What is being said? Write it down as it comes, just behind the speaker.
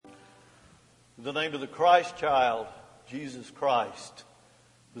In the name of the Christ child, Jesus Christ,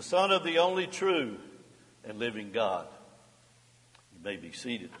 the Son of the only true and living God. You may be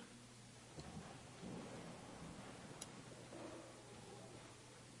seated.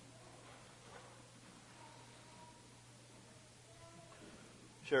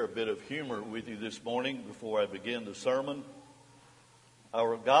 Share a bit of humor with you this morning before I begin the sermon.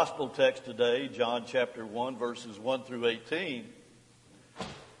 Our gospel text today, John chapter 1, verses 1 through 18,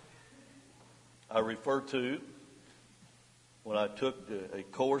 I refer to when I took a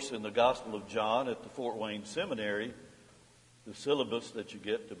course in the Gospel of John at the Fort Wayne Seminary. The syllabus that you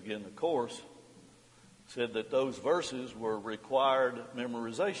get to begin the course said that those verses were required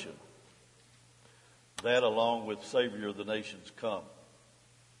memorization. That along with Savior of the Nations Come.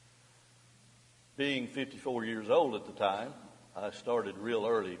 Being 54 years old at the time, I started real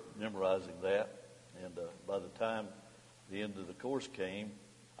early memorizing that. And by the time the end of the course came,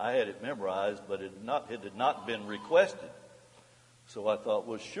 I had it memorized, but it had not been requested. So I thought,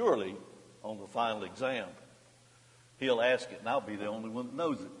 well, surely on the final exam, he'll ask it, and I'll be the only one that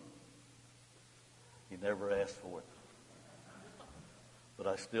knows it. He never asked for it. But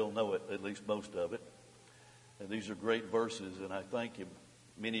I still know it, at least most of it. And these are great verses, and I thank him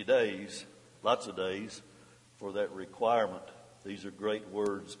many days, lots of days, for that requirement. These are great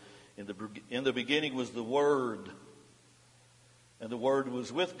words. In the beginning was the Word, and the Word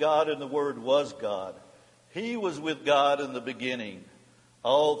was with God, and the Word was God. He was with God in the beginning.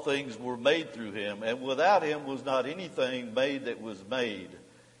 All things were made through him, and without him was not anything made that was made.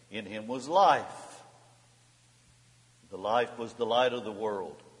 In him was life. The life was the light of the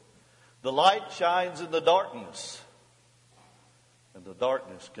world. The light shines in the darkness, and the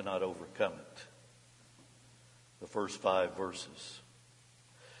darkness cannot overcome it. The first 5 verses.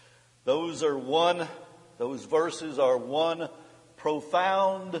 Those verses are one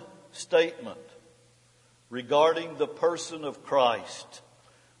profound statement regarding the person of Christ.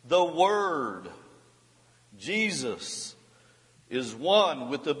 The Word, Jesus, is one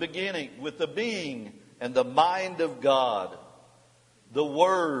with the beginning, with the being and the mind of God. The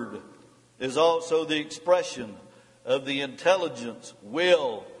Word is also the expression of the intelligence,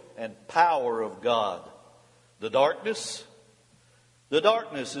 will, and power of God. The darkness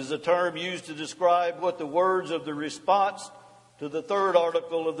is a term used to describe what the words of the response to the third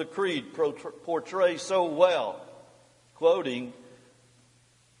article of the Creed portray so well. Quoting,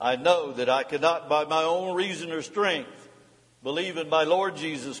 I know that I cannot by my own reason or strength believe in my Lord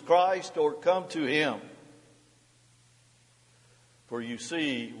Jesus Christ or come to him. For you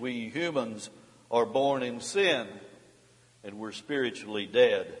see, we humans are born in sin and we're spiritually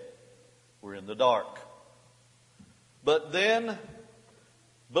dead. We're in the dark. But then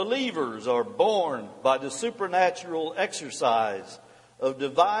believers are born by the supernatural exercise of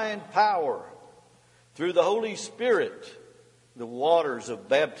divine power through the Holy Spirit, the waters of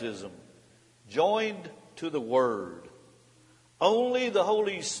baptism, joined to the Word. Only the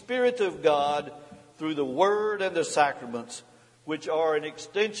Holy Spirit of God through the Word and the sacraments, which are an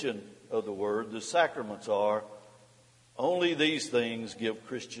extension of the Word, the sacraments are, only these things give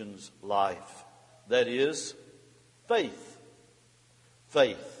Christians life. That is, faith.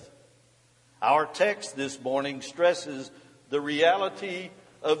 Faith. Our text this morning stresses the reality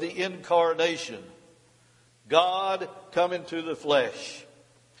of the incarnation. God come into the flesh.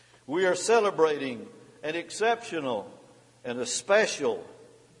 We are celebrating an exceptional and a special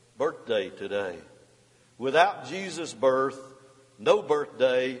birthday today. Without Jesus' birth, no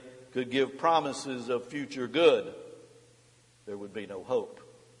birthday could give promises of future good. There would be no hope.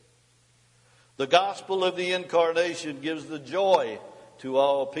 The gospel of the incarnation gives the joy to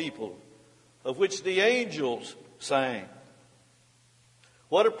all people, of which the angels sang.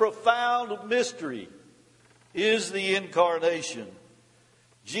 What a profound mystery is the incarnation.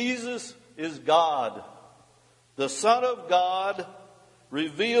 Jesus is God. The Son of God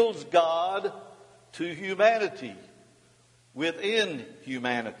reveals God to humanity, within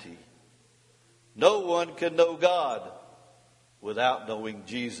humanity. No one can know God without knowing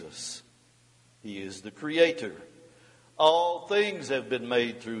Jesus. He is the Creator. All things have been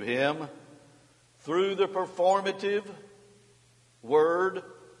made through him, through the performative Word.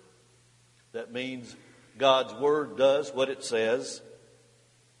 That means God's Word does what it says.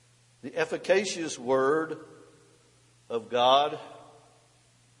 The efficacious Word of God,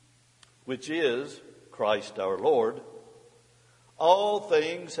 which is Christ our Lord. All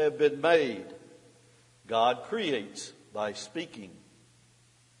things have been made. God creates by speaking.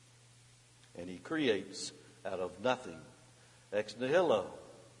 And he creates out of nothing. Ex nihilo.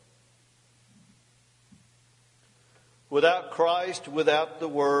 Without Christ, without the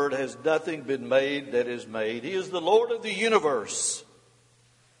Word, has nothing been made that is made. He is the Lord of the universe.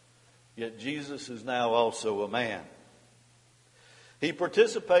 Yet Jesus is now also a man. He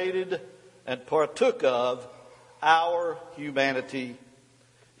participated and partook of our humanity.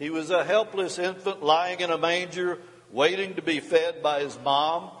 He was a helpless infant lying in a manger, waiting to be fed by his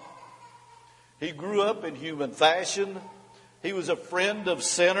mom. He grew up in human fashion. He was a friend of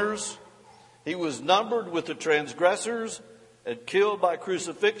sinners. He was numbered with the transgressors and killed by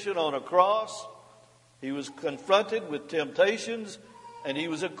crucifixion on a cross. He was confronted with temptations, and he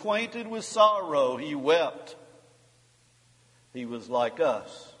was acquainted with sorrow. He wept. He was like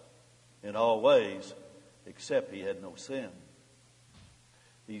us in all ways, except he had no sin.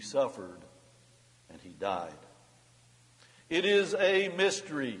 He suffered and he died. It is a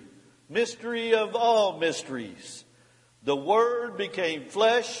mystery of all mysteries. The Word became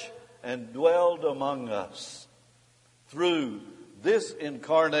flesh and dwelled among us. Through this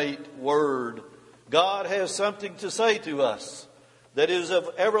incarnate Word, God has something to say to us that is of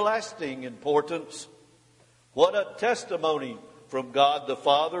everlasting importance. What a testimony from God the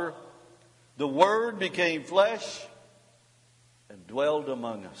Father. The Word became flesh and dwelled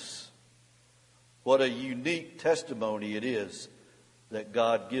among us. What a unique testimony it is that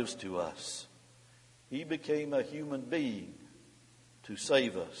God gives to us. He became a human being to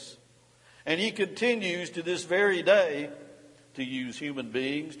save us. And He continues to this very day to use human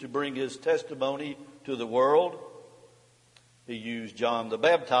beings to bring His testimony to the world. He used John the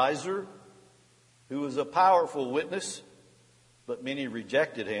Baptizer, who was a powerful witness, but many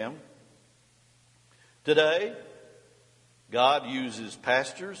rejected him. Today, God uses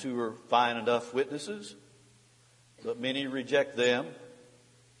pastors who are fine enough witnesses, but many reject them.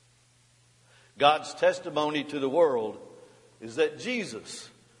 God's testimony to the world is that Jesus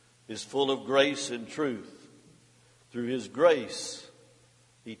is full of grace and truth. Through His grace,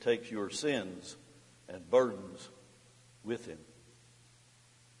 He takes your sins and burdens with Him.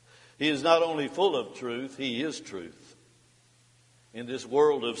 He is not only full of truth, He is truth. In this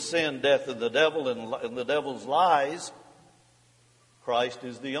world of sin, death, and the devil and the devil's lies, Christ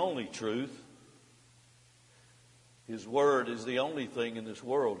is the only truth. His Word is the only thing in this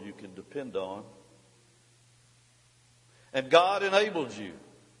world you can depend on. And God enables you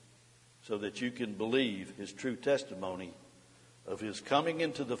so that you can believe His true testimony of His coming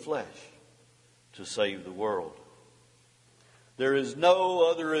into the flesh to save the world. There is no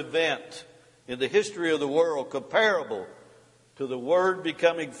other event in the history of the world comparable to the Word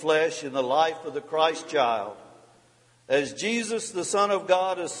becoming flesh in the life of the Christ child. As Jesus, the Son of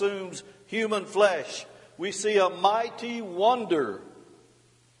God, assumes human flesh, we see a mighty wonder.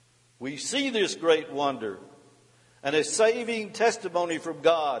 We see this great wonder. And a saving testimony from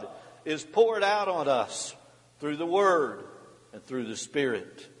God is poured out on us through the Word and through the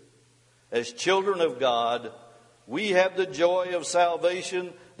Spirit. As children of God, we have the joy of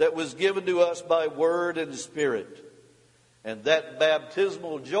salvation that was given to us by Word and Spirit. And that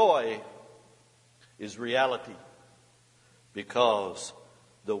baptismal joy is reality because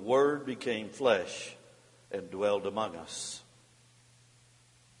the Word became flesh and dwelled among us.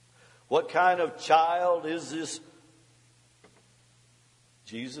 What kind of child is this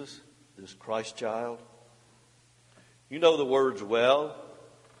Jesus, this Christ child? You know the words well.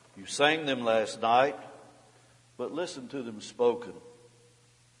 You sang them last night, but listen to them spoken.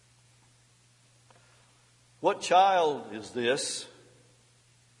 What child is this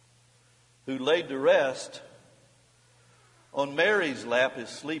who laid to rest on Mary's lap is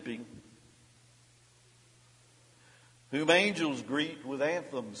sleeping, whom angels greet with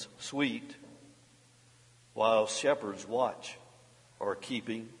anthems sweet, while shepherds watch or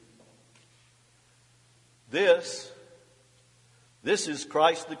keeping? This is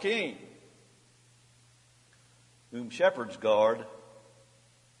Christ the King, whom shepherds guard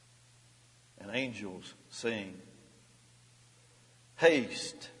and angels sing.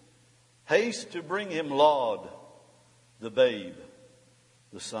 Haste, haste to bring Him laud, the babe,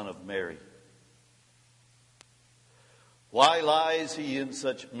 the Son of Mary. Why lies He in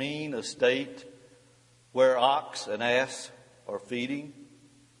such mean estate, where ox and ass are feeding?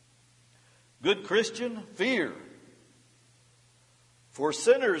 Good Christian, fear. For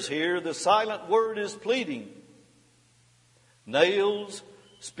sinners here the silent word is pleading. Nails,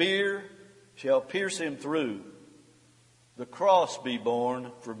 spear shall pierce Him through. The cross be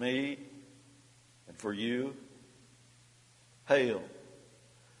borne for me and for you. Hail,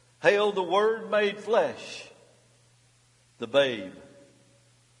 hail the Word made flesh, the babe,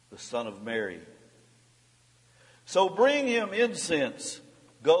 the Son of Mary. So bring Him incense,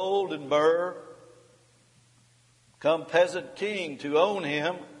 gold and myrrh. Come peasant king to own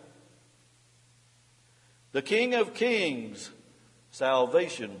him. The King of Kings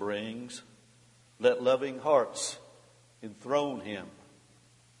salvation brings. Let loving hearts enthrone him.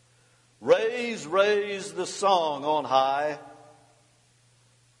 Raise, raise the song on high.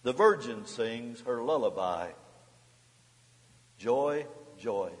 The virgin sings her lullaby. Joy,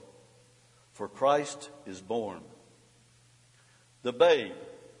 joy, for Christ is born. The babe,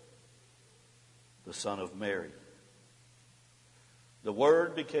 the Son of Mary. The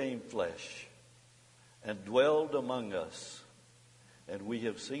Word became flesh and dwelled among us, and we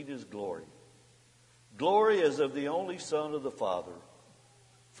have seen his glory. Glory as of the only Son of the Father,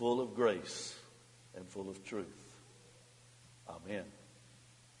 full of grace and full of truth. Amen.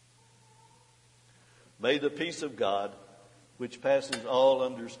 May the peace of God, which passes all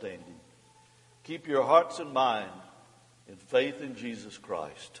understanding, keep your hearts and minds in faith in Jesus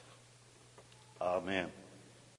Christ. Amen.